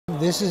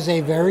this is a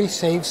very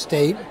safe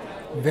state,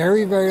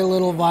 very, very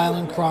little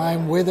violent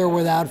crime with or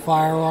without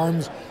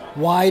firearms.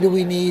 Why do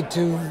we need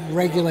to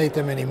regulate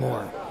them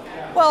anymore?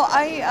 Well,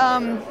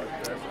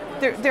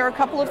 there are a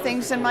couple of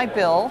things in my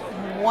bill.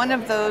 One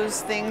of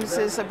those things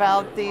is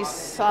about the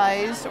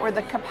size or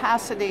the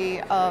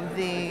capacity of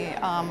the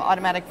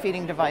automatic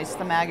feeding device,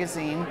 the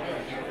magazine,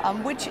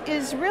 which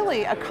is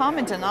really a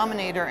common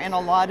denominator in a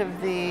lot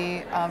of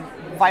the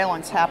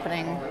violence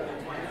happening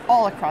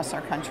all across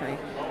our country.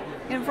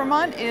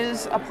 Vermont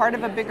is a part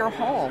of a bigger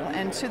whole,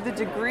 and to the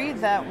degree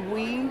that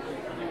we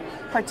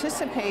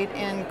participate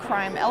in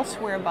crime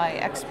elsewhere by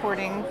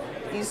exporting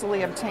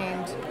easily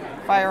obtained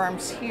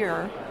firearms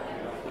here,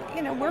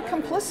 we're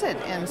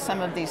complicit in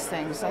some of these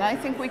things, and I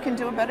think we can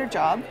do a better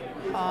job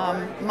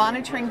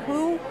monitoring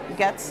who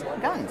gets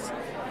guns.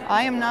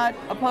 I am not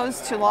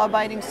opposed to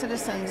law-abiding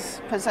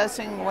citizens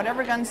possessing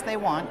whatever guns they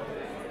want,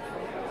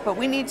 but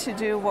we need to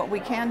do what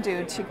we can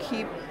do to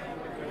keep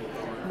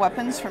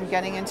weapons from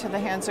getting into the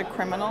hands of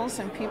criminals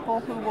and people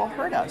who will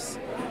hurt us.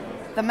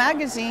 The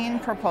magazine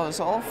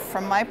proposal,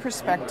 from my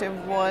perspective,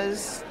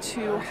 was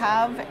to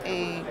have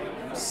a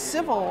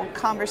civil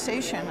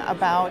conversation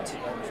about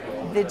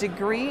the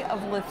degree of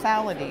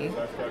lethality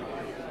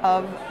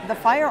of the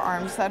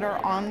firearms that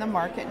are on the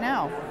market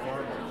now.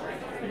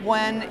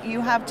 When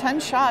you have 10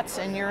 shots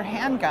in your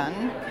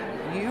handgun,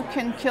 you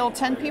can kill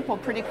 10 people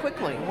pretty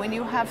quickly. When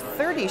you have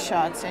 30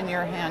 shots in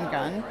your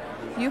handgun,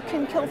 you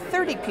can kill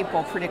 30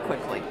 people pretty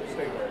quickly.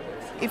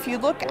 If you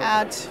look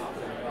at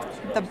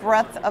the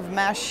breadth of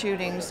mass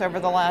shootings over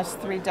the last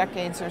 3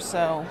 decades or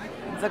so,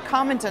 the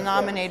common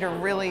denominator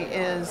really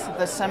is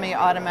the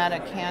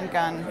semi-automatic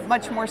handgun,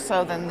 much more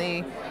so than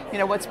the,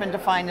 what's been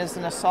defined as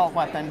an assault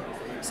weapon.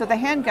 So the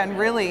handgun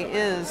really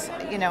is,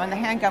 and the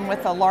handgun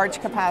with a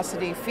large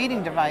capacity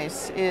feeding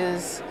device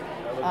is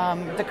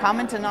the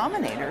common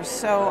denominator.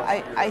 So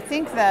I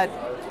think that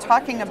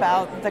talking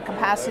about the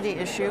capacity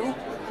issue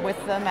with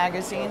the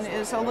magazine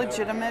is a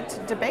legitimate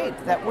debate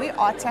that we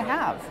ought to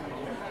have.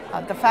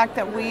 The fact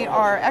that we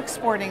are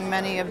exporting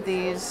many of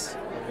these.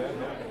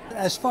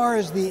 As far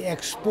as the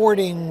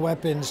exporting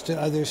weapons to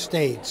other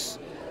states,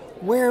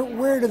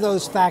 where do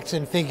those facts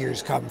and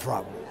figures come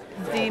from?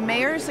 The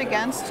Mayors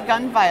Against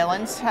Gun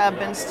Violence have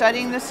been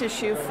studying this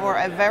issue for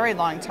a very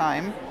long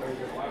time.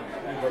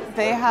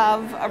 They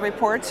have a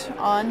report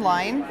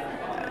online,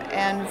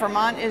 and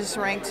Vermont is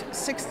ranked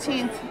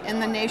 16th in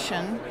the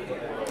nation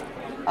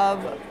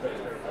of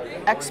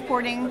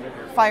exporting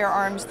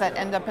firearms that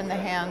end up in the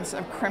hands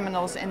of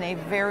criminals in a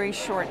very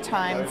short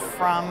time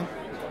from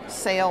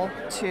sale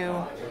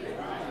to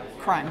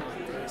crime.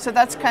 So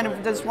that's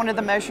one of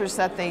the measures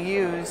that they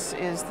use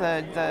is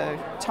the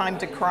time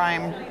to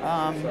crime.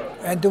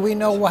 And do we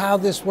know how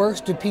this works?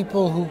 Do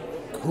people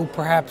who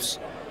perhaps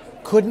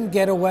couldn't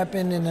get a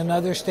weapon in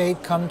another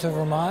state come to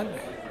Vermont?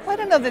 I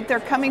don't know that they're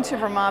coming to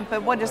Vermont,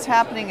 but what is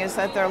happening is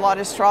that there are a lot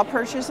of straw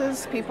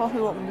purchases. People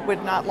who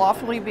would not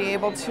lawfully be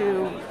able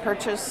to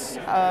purchase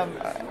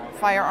a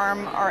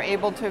firearm are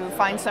able to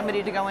find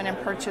somebody to go in and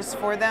purchase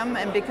for them.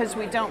 And because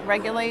we don't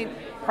regulate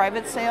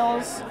private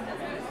sales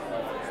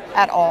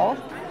at all,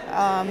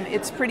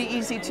 it's pretty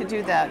easy to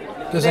do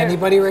that. Does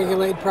anybody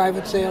regulate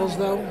private sales,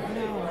 though?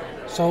 No.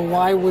 So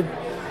why would,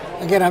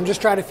 again, I'm just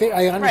trying to figure,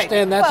 I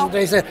understand that's what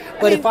they said,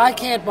 but if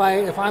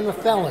I'm a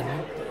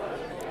felon,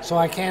 so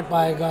I can't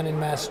buy a gun in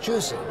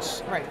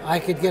Massachusetts, right, I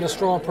could get a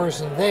straw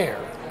person there.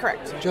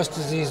 Correct. Just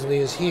as easily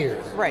as here.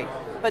 Right.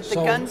 But the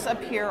guns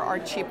up here are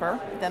cheaper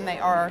than they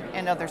are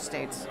in other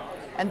states.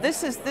 And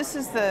this is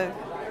the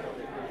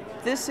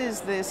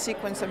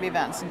sequence of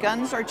events.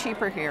 Guns are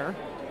cheaper here.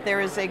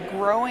 There is a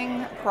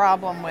growing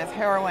problem with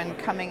heroin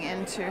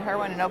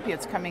and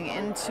opiates coming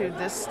into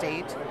this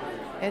state.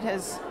 It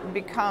has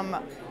become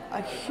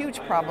a huge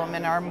problem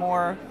in our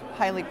more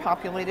highly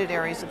populated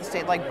areas of the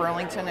state like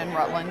Burlington and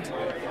Rutland.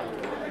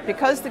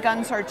 Because the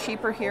guns are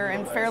cheaper here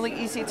and fairly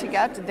easy to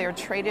get, they're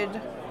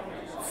traded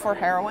for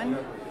heroin.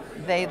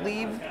 They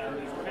leave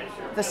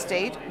the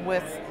state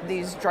with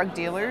these drug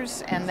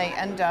dealers and they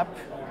end up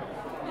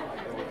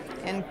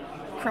in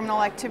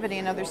criminal activity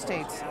in other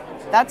states.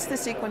 That's the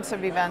sequence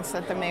of events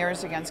that the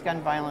Mayors Against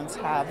Gun Violence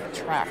have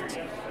tracked.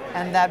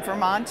 And that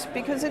Vermont,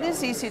 because it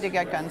is easy to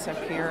get guns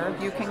up here,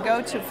 you can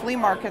go to flea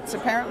markets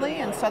apparently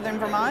in southern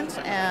Vermont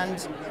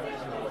and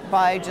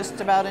buy just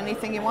about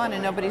anything you want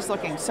and nobody's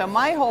looking. So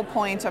my whole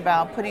point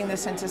about putting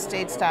this into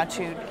state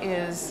statute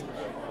is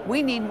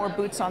we need more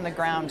boots on the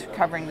ground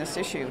covering this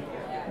issue.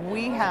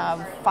 We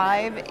have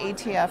 5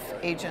 ATF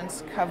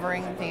agents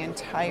covering the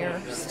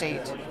entire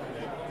state.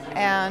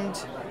 And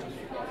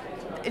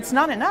it's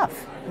not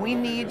enough. We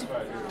need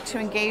to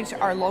engage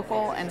our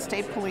local and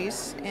state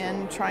police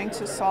in trying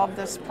to solve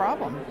this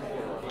problem.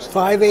 It's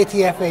 5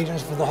 ATF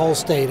agents for the whole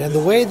state. And the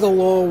way the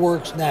law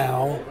works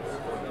now,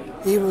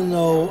 even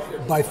though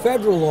by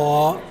federal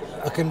law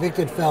a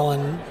convicted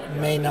felon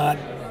may not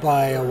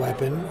buy a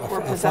weapon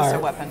or possess a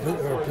weapon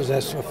or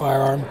possess a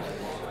firearm,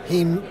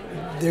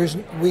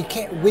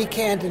 we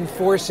can't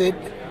enforce it.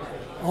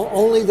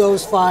 Only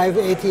those 5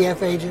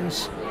 ATF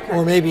agents, correct,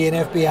 or maybe an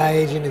FBI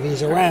agent if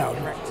he's around.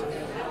 Correct.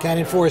 can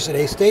enforce it.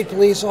 A state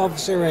police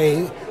officer,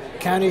 a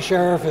county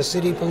sheriff, a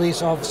city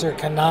police officer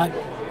cannot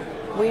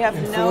We have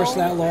enforce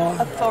no that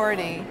law?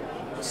 authority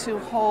to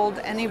hold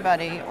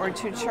anybody or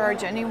to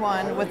charge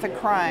anyone with a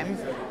crime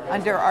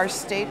under our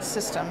state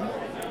system.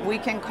 We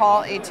can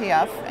call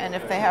ATF, and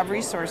if they have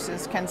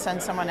resources, can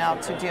send someone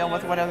out to deal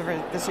with whatever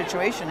the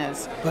situation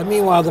is. But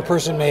meanwhile, the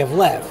person may have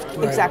left.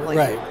 Right? Exactly.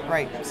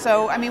 Right.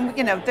 So, I mean,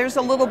 there's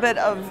a little bit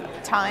of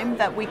time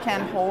that we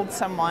can hold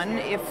someone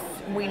if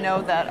we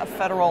know that a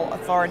federal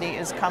authority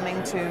is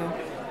coming to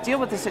deal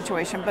with the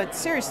situation. But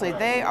seriously,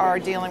 they are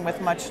dealing with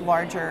much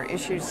larger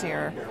issues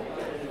here.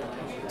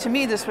 To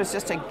me, this was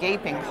just a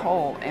gaping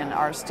hole in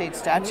our state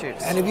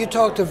statutes. And have you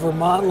talked to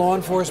Vermont law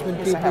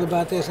enforcement people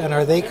about this, and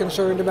are they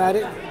concerned about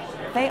it?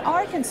 They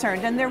are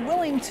concerned, and they're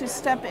willing to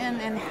step in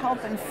and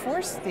help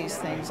enforce these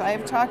things. I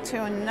have talked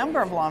to a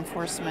number of law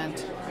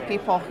enforcement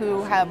people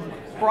who have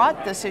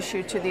brought this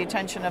issue to the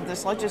attention of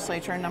this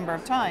legislature a number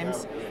of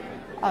times.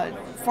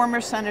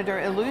 Former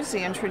Senator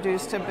Illuzzi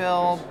introduced a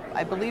bill,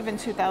 I believe in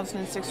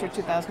 2006 or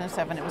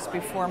 2007, it was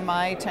before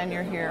my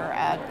tenure here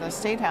at the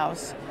State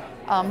House,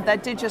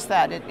 that did just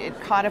that. It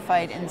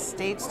codified in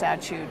state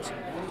statute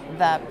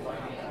that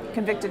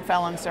convicted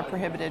felons are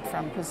prohibited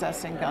from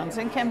possessing guns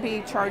and can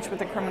be charged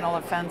with a criminal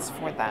offense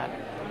for that.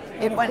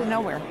 It went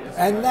nowhere.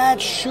 And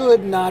that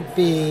should not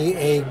be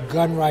a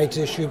gun rights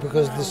issue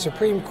because the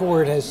Supreme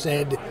Court has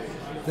said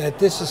that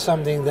this is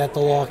something that the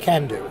law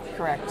can do.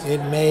 Correct.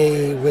 It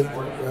may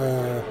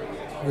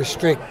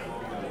restrict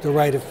the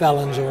right of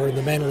felons or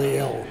the mentally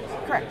ill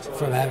Correct.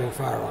 from having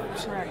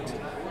firearms. Correct.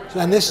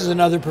 And this is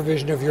another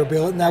provision of your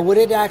bill. Now, would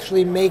it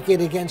actually make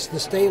it against the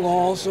state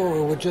law also,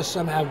 or would it just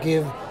somehow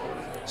give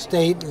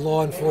state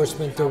law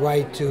enforcement the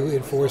right to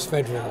enforce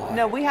federal law?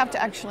 No, we have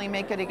to actually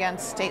make it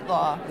against state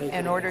law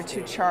in order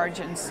to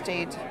charge in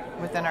state,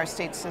 within our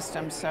state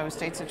system. So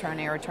state's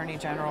attorney or attorney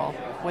general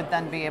would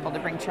then be able to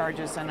bring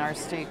charges in our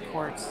state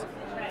courts.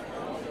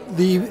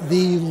 The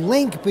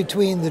link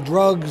between the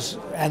drugs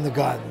and the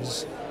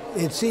guns,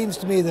 it seems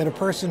to me that a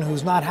person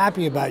who's not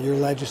happy about your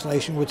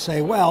legislation would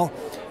say, well,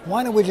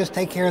 why don't we just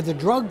take care of the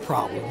drug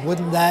problem?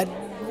 Wouldn't that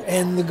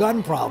end the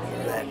gun problem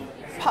then?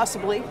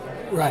 Possibly.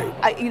 Right.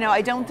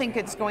 I don't think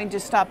it's going to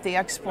stop the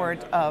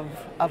export of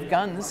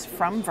guns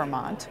from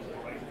Vermont.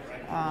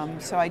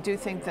 So I do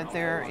think that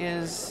there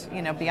is,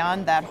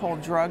 beyond that whole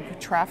drug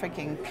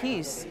trafficking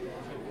piece,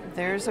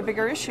 there's a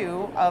bigger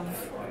issue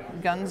of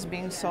guns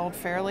being sold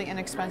fairly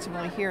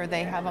inexpensively here.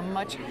 They have a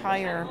much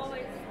higher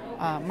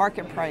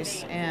market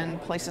price in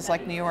places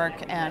like New York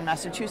and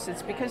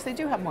Massachusetts because they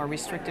do have more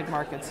restricted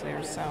markets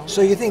there.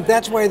 So you think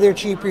that's why they're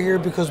cheaper here,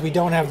 because we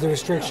don't have the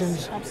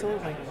restrictions? Yes,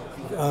 absolutely.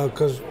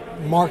 Because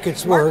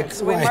markets work.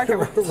 The way market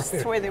works.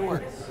 It's the way they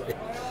work.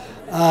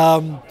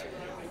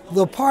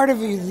 The part of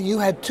you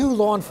had two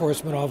law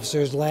enforcement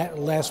officers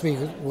last week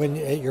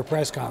at your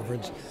press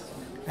conference,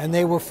 and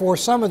they were for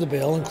some of the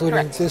bill, including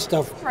Correct. this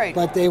stuff, Right.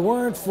 but they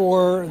weren't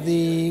for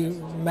the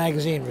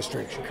magazine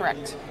restriction.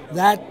 Correct.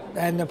 That,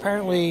 and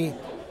apparently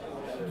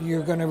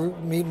you're going to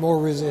meet more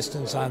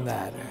resistance on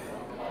that.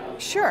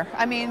 Sure.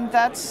 I mean,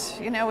 that's,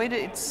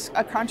 it's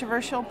a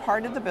controversial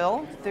part of the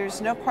bill.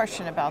 There's no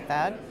question about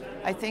that.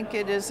 I think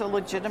it is a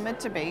legitimate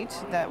debate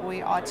that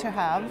we ought to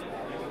have.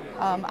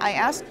 I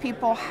asked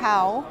people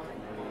how,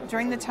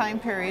 during the time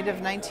period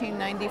of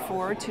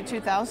 1994 to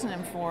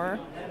 2004,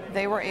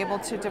 they were able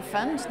to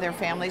defend their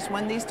families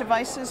when these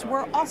devices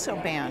were also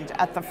banned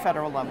at the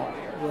federal level.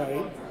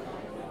 Right.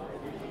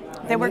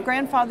 They were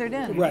grandfathered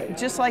in, right,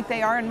 just like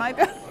they are in my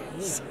bill.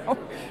 So,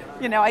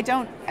 I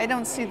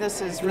don't see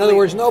this as. In other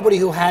words, nobody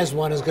who has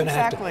one is going to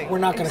exactly, have to. We're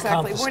not going to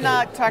confiscate. We're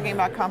not talking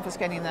about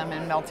confiscating them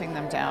and melting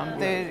them down.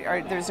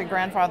 There's a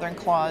grandfathering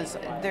clause.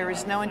 There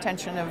is no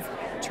intention of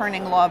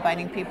turning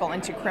law-abiding people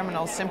into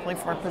criminals simply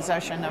for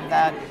possession of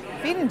that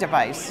feeding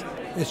device.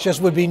 It just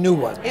would be new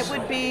ones. It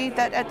would be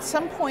that at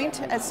some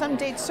point, at some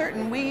date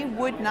certain, we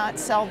would not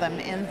sell them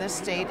in this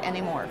state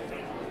anymore.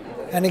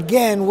 And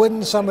again,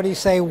 wouldn't somebody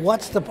say,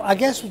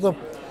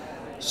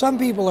 some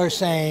people are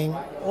saying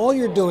all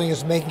you're doing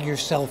is making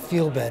yourself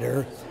feel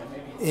better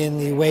in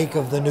the wake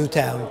of the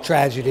Newtown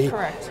tragedy.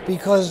 Correct.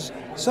 Because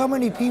so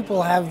many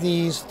people have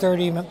these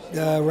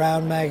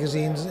 30-round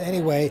magazines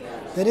anyway,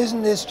 that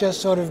isn't this just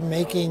sort of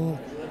making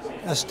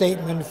a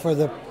statement for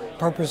the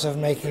purpose of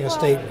making a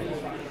statement?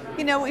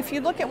 If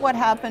you look at what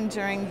happened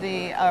during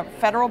the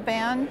federal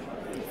ban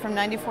from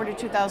 94 to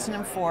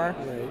 2004,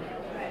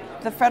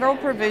 the federal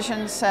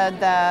provision said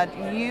that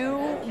you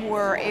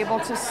were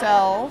able to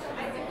sell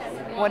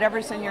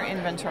whatever's in your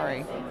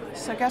inventory.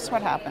 So guess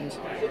what happened?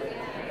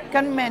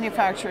 Gun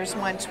manufacturers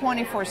went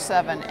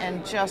 24/7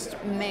 and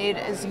just made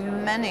as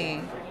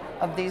many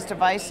of these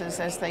devices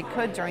as they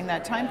could during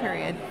that time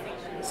period.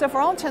 So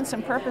for all intents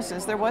and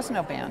purposes, there was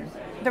no ban.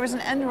 There was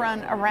an end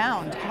run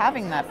around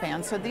having that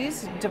ban. So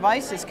these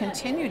devices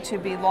continued to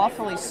be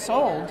lawfully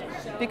sold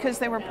because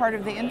they were part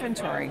of the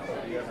inventory.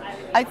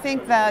 I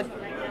think that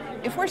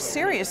if we're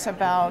serious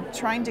about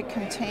trying to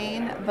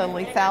contain the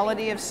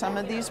lethality of some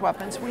of these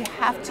weapons, we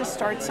have to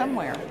start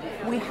somewhere.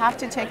 We have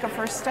to take a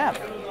first step.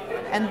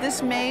 And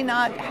this may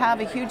not have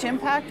a huge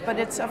impact, but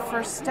it's a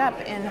first step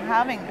in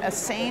having a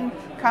sane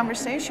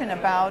conversation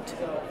about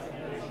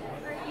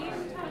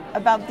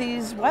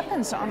these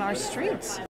weapons on our streets.